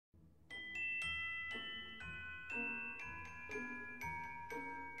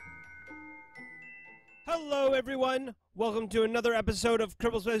Hello, everyone. Welcome to another episode of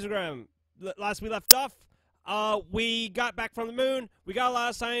Kerbal's Playground. Last we left off, we got back from the moon. We got a lot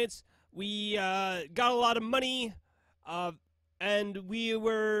of science. We got a lot of money, and we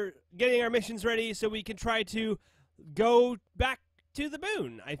were getting our missions ready so we can try to go back to the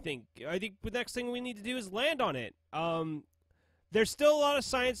moon. I think the next thing we need to do is land on it. There's still a lot of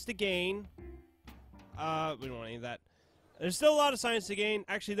science to gain. We don't want any of that. There's still a lot of science to gain.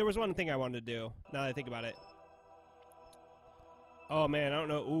 Actually, there was one thing I wanted to do, now that I think about it. Oh, man, I don't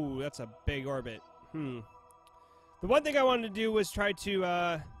know. Ooh, that's a big orbit. The one thing I wanted to do was try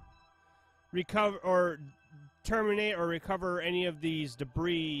to, recover, or terminate, or recover any of these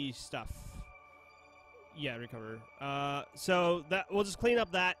debris stuff. Yeah, recover. So, that we'll just clean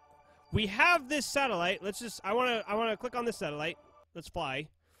up that. We have this satellite. Let's just, I wanna click on this satellite. Let's fly.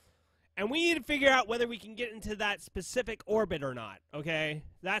 And we need to figure out whether we can get into that specific orbit or not, okay?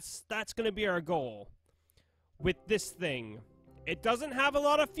 That's going to be our goal with this thing. It doesn't have a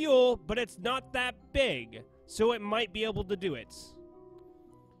lot of fuel, but it's not that big, so it might be able to do it.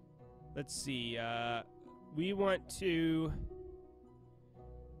 Let's see. We want to...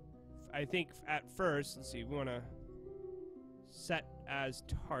 I think at first, let's see, we want to set as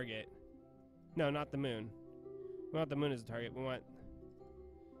target. No, not the moon. We want the moon as a target. We want...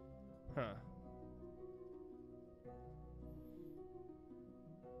 Huh.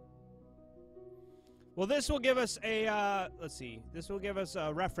 Well, this will give us a, let's see. This will give us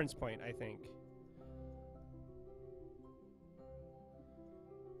a reference point, I think.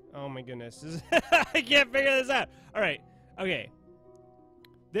 Oh my goodness. I can't figure this out. Alright. Okay.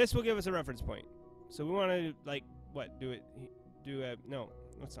 This will give us a reference point. So we want to, like, what? Do a, no.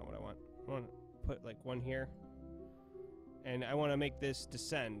 That's not what I want. I want to put, like, one here. And I want to make this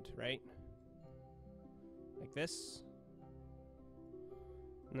descend, right? Like this.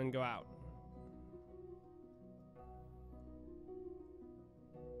 And then go out.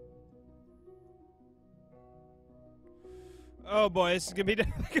 Oh boy, this is going to be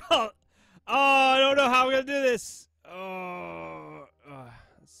difficult. Oh, I don't know how I'm going to do this. Oh,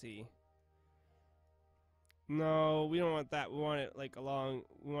 let's see. No, we don't want that. We want it, like, along.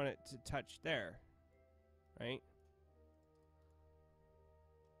 We want it to touch there. Right?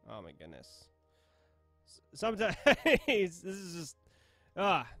 Oh my goodness. Sometimes this is just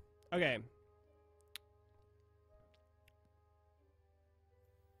okay.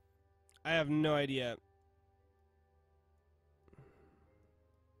 I have no idea.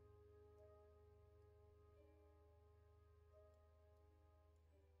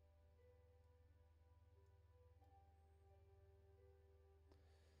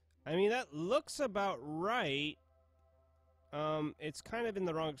 I mean, that looks about right. It's kind of in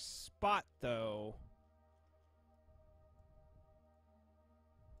the wrong spot, though.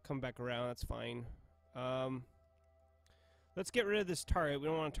 Come back around, that's fine. Let's get rid of this target. We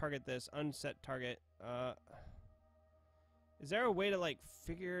don't want to target this. Unset target. Is there a way to, like,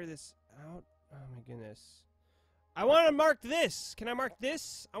 figure this out? Oh, my goodness. I want to mark this! Can I mark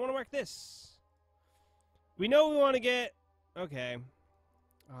this? I want to mark this. We know we want to get... Okay.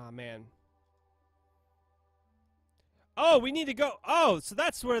 Oh, man. Oh, we need to go... Oh, so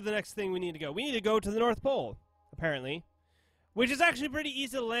that's where the next thing we need to go. We need to go to the North Pole, apparently. Which is actually pretty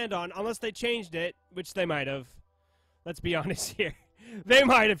easy to land on, unless they changed it, which they might have. Let's be honest here. They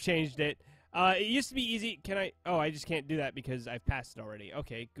might have changed it. It used to be easy. Can I... Oh, I just can't do that because I've passed it already.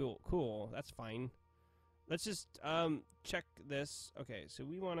 Okay, cool. That's fine. Let's just check this. Okay, so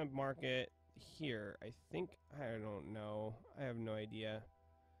we want to mark it here. I think... I don't know. I have no idea.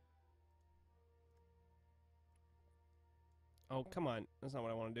 Oh, come on. That's not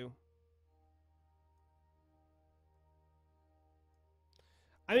what I want to do.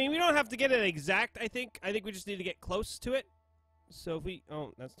 I mean, we don't have to get it exact, I think. I think we just need to get close to it. So if we...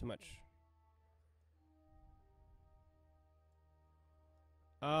 Oh, that's too much.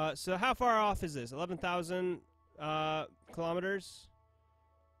 So how far off is this? 11,000 kilometers?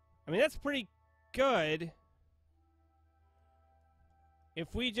 I mean, that's pretty good.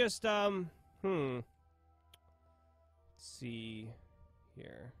 If we just, Let's see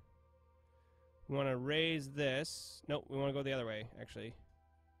here. We want to raise this. Nope, we want to go the other way, actually.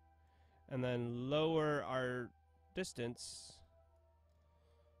 And then lower our distance.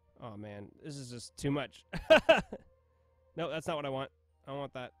 Oh, man. This is just too much. No, that's not what I want. I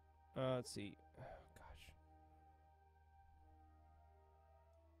want that. Let's see. Oh, gosh.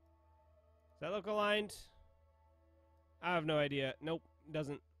 Does that look aligned? I have no idea. Nope,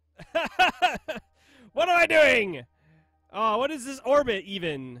 doesn't. What am I doing? Oh, what is this orbit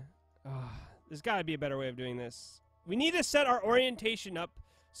even? Oh, there's got to be a better way of doing this. We need to set our orientation up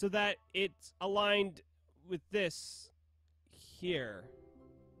so that it's aligned with this here.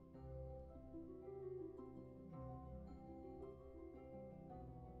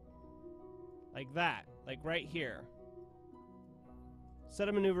 Like that. Like right here. Set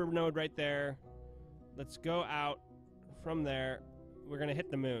a maneuver node right there. Let's go out from there. We're going to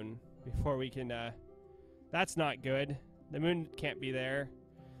hit the moon before we can... that's not good. The moon can't be there.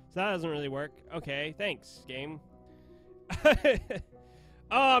 So that doesn't really work. Okay, thanks, game.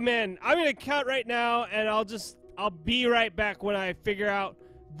 Oh, man. I'm going to cut right now, and I'll be right back when I figure out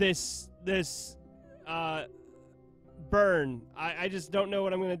this burn. I just don't know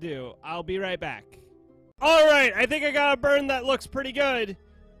what I'm going to do. I'll be right back. All right, I think I got a burn that looks pretty good.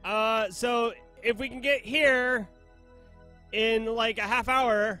 So if we can get here in like a half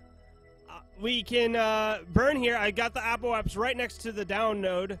hour, we can burn here. I got the apoapse right next to the down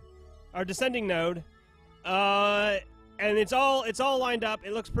node, or descending node, and it's all lined up.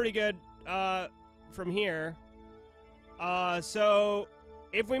 It looks pretty good from here. So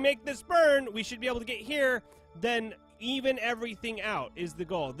if we make this burn, we should be able to get here. Then even everything out is the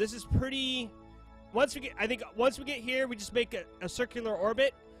goal. This is pretty. I think once we get here, we just make a circular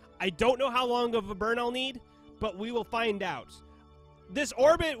orbit. I don't know how long of a burn I'll need, but we will find out. This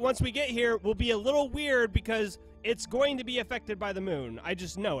orbit, once we get here, will be a little weird because it's going to be affected by the moon. I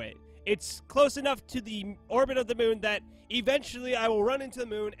just know it. It's close enough to the orbit of the moon that eventually I will run into the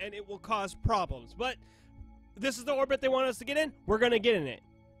moon and it will cause problems. But this is the orbit they want us to get in. We're going to get in it.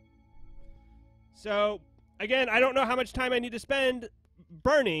 So, again, I don't know how much time I need to spend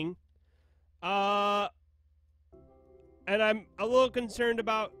burning. And I'm a little concerned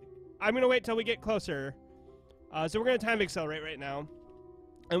about... I'm going to wait till we get closer. So we're going to time accelerate right now.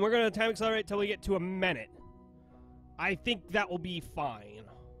 And we're going to time accelerate till we get to a minute. I think that will be fine.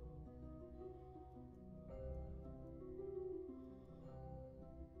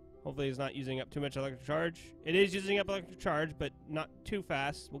 Hopefully it's not using up too much electric charge. It is using up electric charge, but not too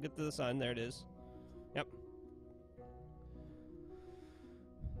fast. We'll get to the sun. There it is. Yep.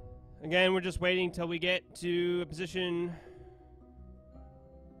 Again, we're just waiting till we get to a position...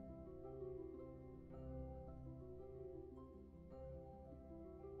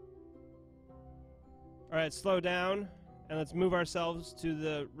 All right, slow down, and let's move ourselves to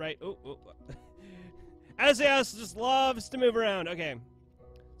the right. Oh. SAS just loves to move around. Okay,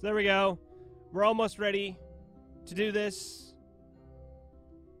 so there we go. We're almost ready to do this.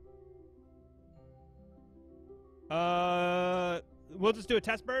 We'll just do a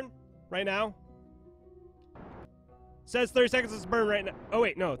test burn right now. Says 30 seconds. Let's burn right now. Oh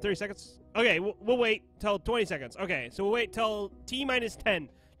wait, no, 30 seconds. Okay, we'll wait till 20 seconds. Okay, so we'll wait till T-10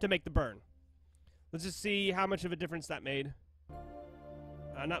 to make the burn. Let's just see how much of a difference that made.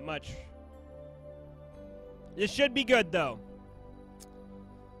 Not much. This should be good, though.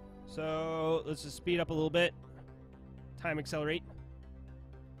 So, let's just speed up a little bit. Time accelerate.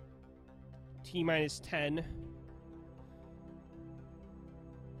 T-10.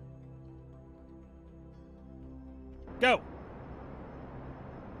 Go!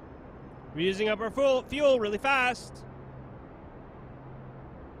 We're using up our fuel really fast.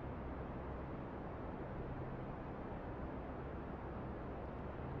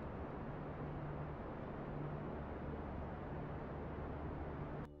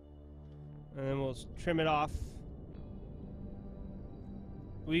 And then we'll trim it off.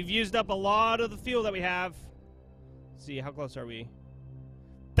 We've used up a lot of the fuel that we have. Let's see, how close are we?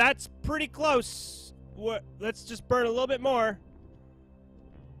 That's pretty close. Let's just burn a little bit more.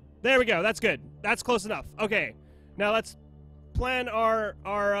 There we go. That's good. That's close enough. Okay. Now let's plan our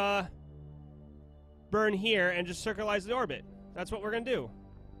burn here and just circularize the orbit. That's what we're going to do.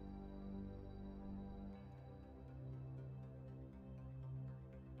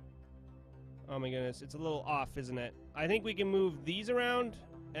 Oh my goodness, it's a little off, isn't it? I think we can move these around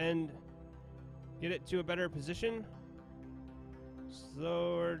and get it to a better position.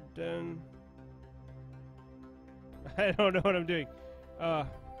 Slower down. I don't know what I'm doing. No,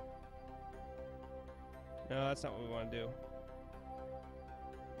 that's not what we want to do.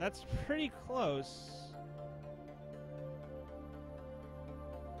 That's pretty close.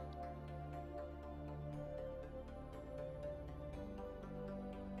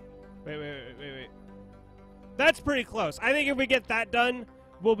 Wait. That's pretty close. I think if we get that done,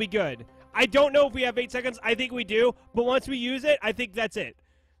 we'll be good. I don't know if we have 8 seconds. I think we do. But once we use it, I think that's it.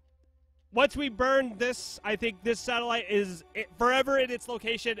 Once we burn this, I think this satellite is forever in its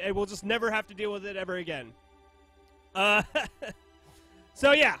location, and we'll just never have to deal with it ever again.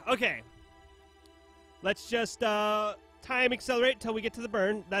 So, yeah, okay. Let's just time accelerate until we get to the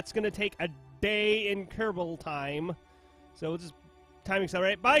burn. That's going to take a day in Kerbal time. So we'll just time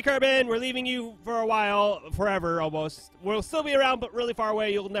accelerate. Bye, Kerbin. We're leaving you for a while, forever almost. We'll still be around, but really far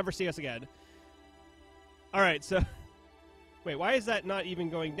away. You'll never see us again. All right, so wait, why is that not even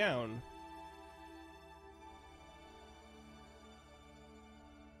going down?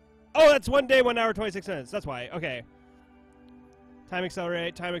 Oh, that's 1 day, 1 hour, 26 minutes. That's why. Okay. Time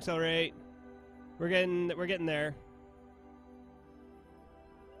accelerate. Time accelerate. We're getting there.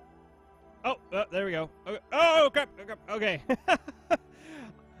 Oh, there we go. Okay. Oh, crap. Okay.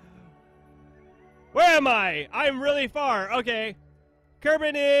 Where am I? I'm really far. Okay.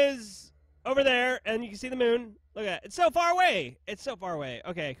 Kerbin is over there, and you can see the moon. Look at it. It's so far away. It's so far away.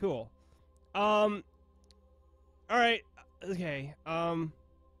 Okay, cool. All right. Okay.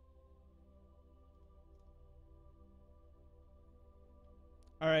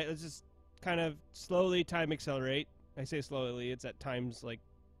 All right, let's just kind of slowly time accelerate. I say slowly, it's at times like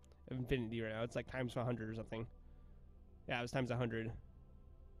infinity right now. It's like times 100 or something. Yeah, it was times 100.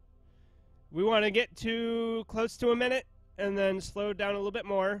 We want to get to close to a minute and then slow down a little bit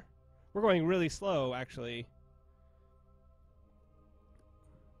more. We're going really slow, actually.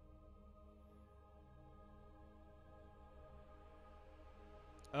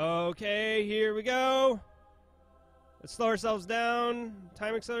 Okay, here we go. Let's slow ourselves down.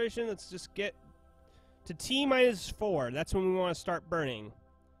 Time acceleration. Let's just get to T-4. That's when we want to start burning.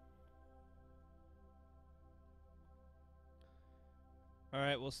 All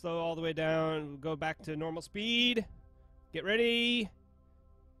right, we'll slow all the way down. We'll go back to normal speed. Get ready.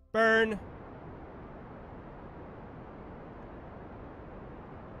 Burn.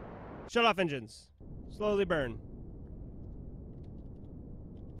 Shut off engines. Slowly burn.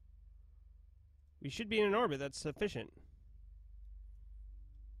 We should be in an orbit that's sufficient.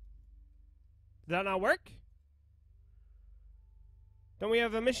 Did that not work? Don't we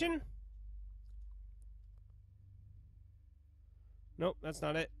have a mission? Nope, that's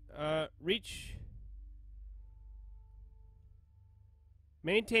not it. Reach.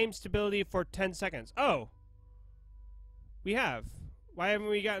 Maintain stability for 10 seconds. Oh! We have. Why haven't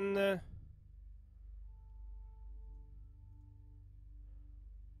we gotten the...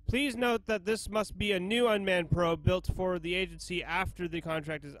 Please note that this must be a new unmanned probe built for the agency after the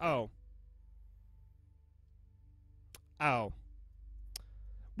contract is... Oh. Oh.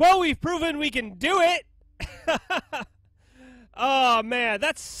 Well, we've proven we can do it! Oh, man,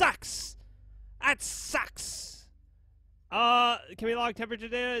 that sucks! That sucks! Can we log temperature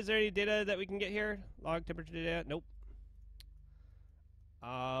data? Is there any data that we can get here? Log temperature data? Nope.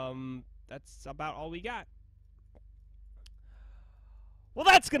 That's about all we got. Well,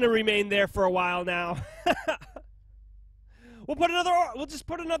 that's gonna remain there for a while now. We'll just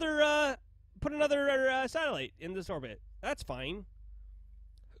put another satellite in this orbit. That's fine.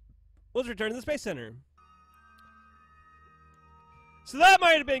 We'll return to the Space Center. So that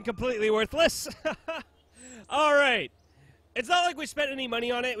might have been completely worthless. All right. It's not like we spent any money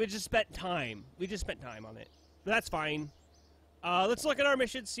on it. We just spent time. We just spent time on it. But that's fine. Let's look at our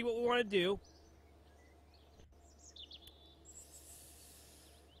mission, see what we want to do.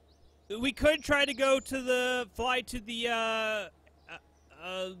 We could try to go to fly to the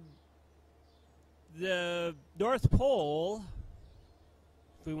North Pole,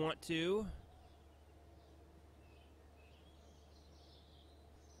 if we want to.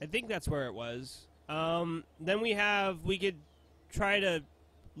 I think that's where it was. Then we could try to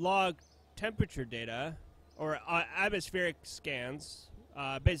log temperature data, or atmospheric scans.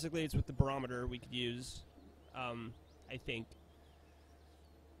 Basically, it's with the barometer we could use, I think.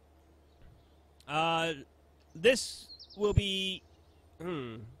 This will be...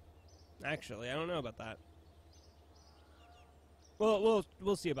 Actually, I don't know about that. Well,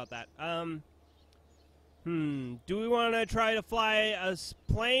 we'll see about that. Do we want to try to fly a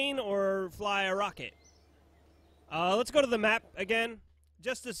plane or fly a rocket? Let's go to the map again,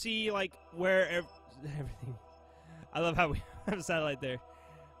 just to see, like, where everything... I love how we have a satellite there.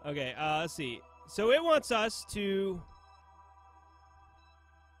 Okay, let's see. So it wants us to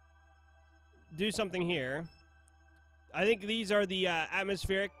do something here. I think these are the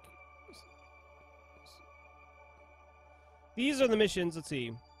atmospheric... These are the missions. Let's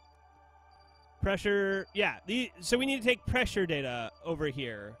see. Pressure... Yeah, so we need to take pressure data over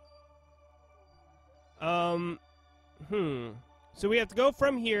here. So we have to go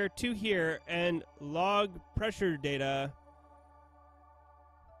from here to here and log pressure data.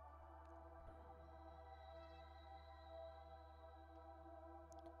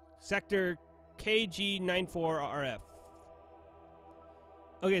 Sector KG94RF.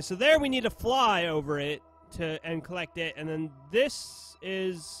 Okay, so there we need to fly over it and collect it, and then this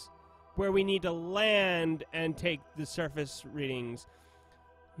is where we need to land and take the surface readings.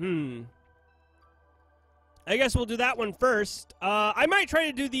 I guess we'll do that one first. I might try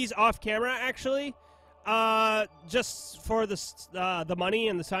to do these off camera, actually, just for the money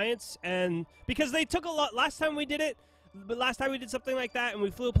and the science, and because they took a lot last time we did it. But last time we did something like that, and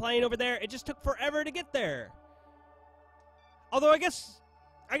we flew a plane over there, it just took forever to get there. Although I guess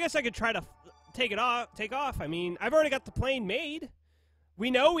I could try to take off. I mean, I've already got the plane made.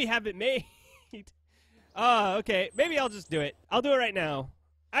 We know we have it made. Okay. Maybe I'll just do it. I'll do it right now.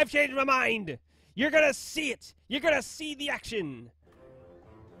 I've changed my mind. You're gonna see it. You're gonna see the action.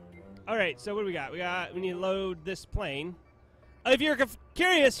 All right. So what do we got? We need to load this plane. If you're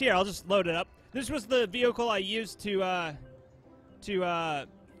curious, here I'll just load it up. This was the vehicle I used to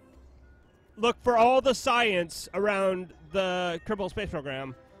look for all the science around the Kerbal space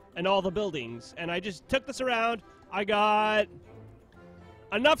program and all the buildings. And I just took this around. I got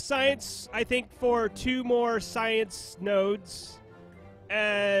enough science, I think, for 2 more science nodes.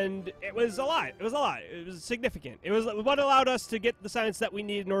 And it was a lot. It was a lot. It was significant. It was what allowed us to get the science that we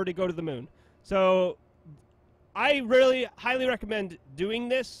needed in order to go to the moon. So I really highly recommend doing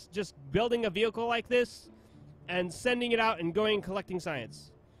this, just building a vehicle like this and sending it out and going and collecting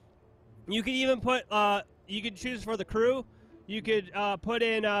science. You could even put, you could choose for the crew. You could put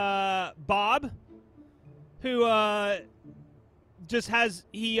in Bob, who just has,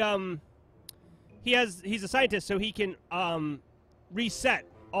 he's a scientist, so he can reset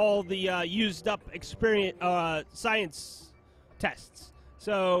all the used up experience science tests.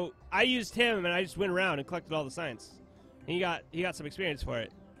 So I used him, and I just went around and collected all the science. And he got some experience for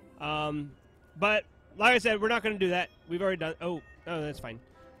it. But like I said, we're not going to do that. We've already done. Oh, that's fine.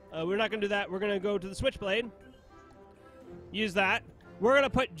 We're not going to do that. We're going to go to the Switchblade. Use that. We're going to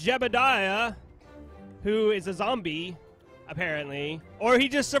put Jebediah, who is a zombie, apparently, or he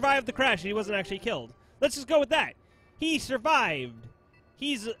just survived the crash. He wasn't actually killed. Let's just go with that. He survived.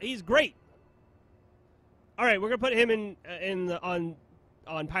 He's great. All right, we're going to put him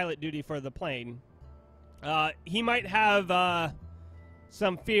on pilot duty for the plane. He might have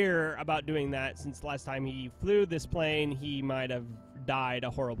some fear about doing that, since the last time he flew this plane, he might have died a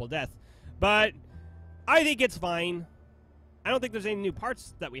horrible death. But I think it's fine. I don't think there's any new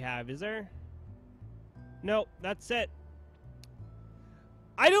parts that we have, is there? No, that's it.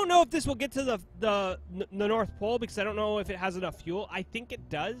 I don't know if this will get to the North Pole, because I don't know if it has enough fuel. I think it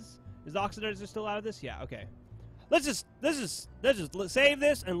does. Is the oxidizer still out of this? Yeah, okay. Let's just save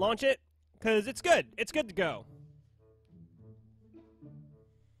this and launch it, because it's good. It's good to go.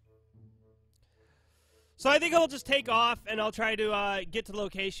 So I think I'll just take off, and I'll try to get to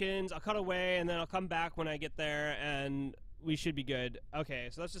locations. I'll cut away, and then I'll come back when I get there, and we should be good. Okay,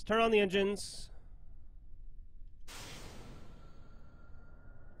 so let's just turn on the engines.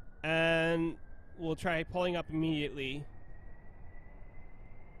 And we'll try pulling up immediately.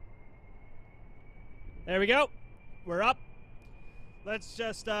 There we go. We're up. Let's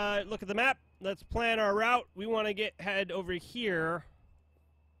just look at the map. Let's plan our route. We want to head over here.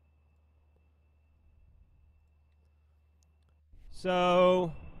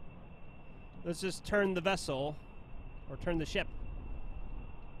 So let's just turn the vessel, or turn the ship.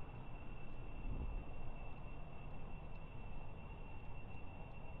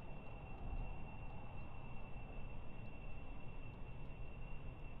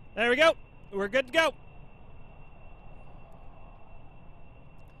 There we go. We're good to go.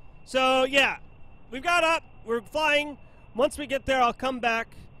 So, yeah. We've got up. We're flying. Once we get there, I'll come back.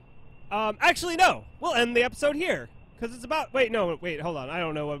 Actually, no. We'll end the episode here. Because it's about... Wait, hold on. I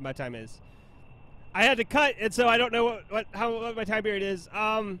don't know what my time is. I had to cut, and so I don't know what my time period is.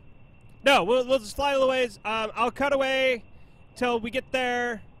 No, we'll just fly a little ways. I'll cut away till we get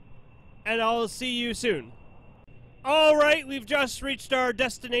there, and I'll see you soon. Alright, we've just reached our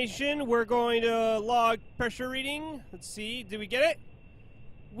destination. We're going to log pressure reading. Let's see, did we get it?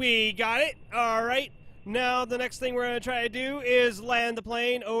 We got it. Alright, now the next thing we're going to try to do is land the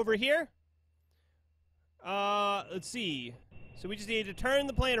plane over here. Let's see. So we just need to turn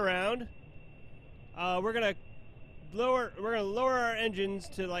the plane around. We're going to lower our engines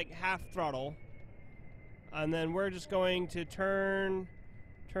to like half throttle. And then we're just going to turn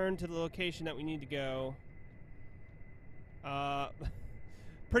to the location that we need to go.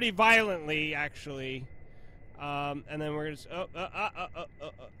 Pretty violently, actually. And then we're just...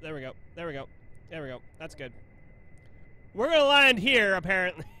 there we go. That's good. We're gonna land here,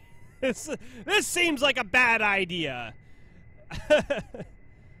 apparently. This seems like a bad idea. Let's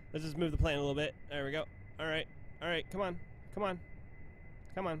just move the plane a little bit. There we go. Alright, come on.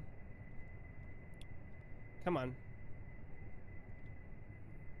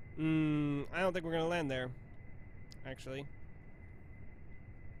 I don't think we're going to land there, actually.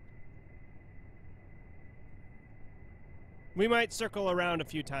 We might circle around a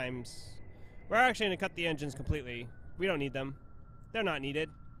few times. We're actually going to cut the engines completely. We don't need them. They're not needed.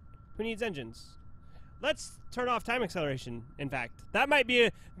 Who needs engines? Let's turn off time acceleration, in fact. That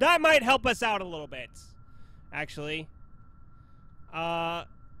might help us out a little bit, actually.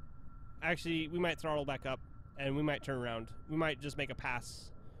 Actually, we might throttle back up, and we might turn around. We might just make a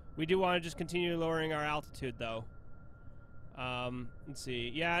pass. We do want to just continue lowering our altitude, though. Let's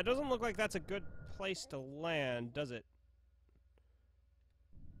see. Yeah, it doesn't look like that's a good place to land, does it?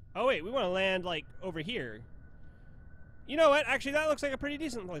 Oh, wait, we want to land, like, over here. You know what? Actually, that looks like a pretty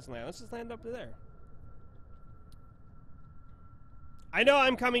decent place to land. Let's just land up to there. I know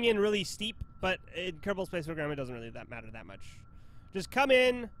I'm coming in really steep, but in Kerbal Space Program, it doesn't really matter that much. Just come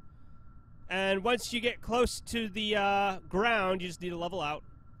in, and once you get close to the ground, you just need to level out.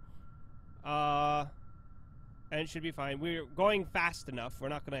 And it should be fine. We're going fast enough. We're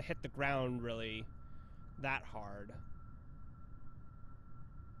not going to hit the ground really that hard.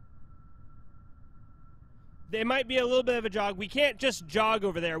 There might be a little bit of a jog. We can't just jog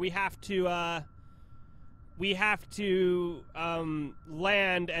over there. We have to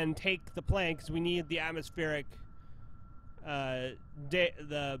land and take the plane because we need the atmospheric,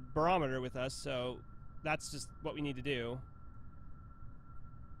 the barometer with us. So that's just what we need to do.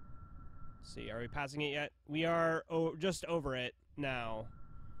 Let's see, are we passing it yet? We are just over it now,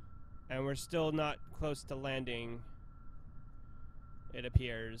 and we're still not close to landing. It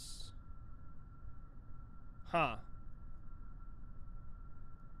appears. Huh.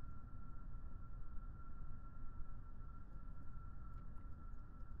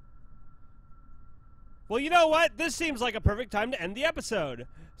 Well, you know what? This seems like a perfect time to end the episode.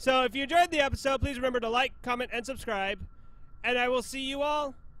 So if you enjoyed the episode, please remember to like, comment, and subscribe. And I will see you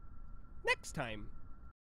all next time.